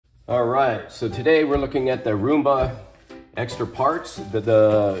All right, so today we're looking at the Roomba extra parts,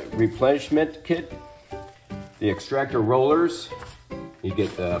 the replenishment kit, the extractor rollers. You get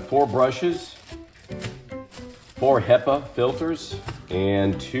 4 brushes, 4 HEPA filters,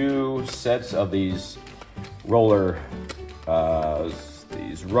 and 2 sets of these these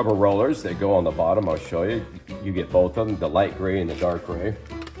rubber rollers that go on the bottom. I'll show you. You get both of them, the light gray and the dark gray.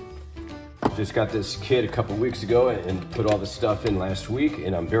 Just got this kit a couple weeks ago and put all the stuff in last week,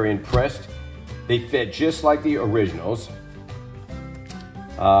 and I'm very impressed. They fit just like the originals.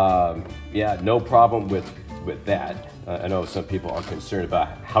 Yeah, no problem with that. I know some people are concerned about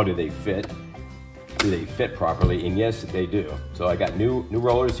how do they fit. Do they fit properly? And yes, they do. So I got new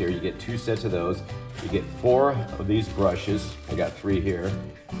rollers here. You get 2 sets of those. You get 4 of these brushes. I got 3 here.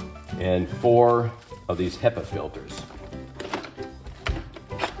 And 4 of these HEPA filters.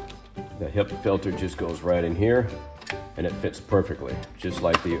 The HEPA filter just goes right in here, and it fits perfectly, just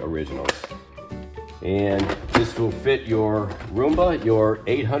like the originals. And this will fit your Roomba, your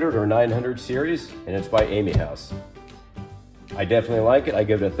 800 or 900 series, and it's by Amyehouse. I definitely like it. I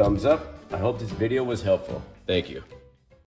give it a thumbs up. I hope this video was helpful. Thank you.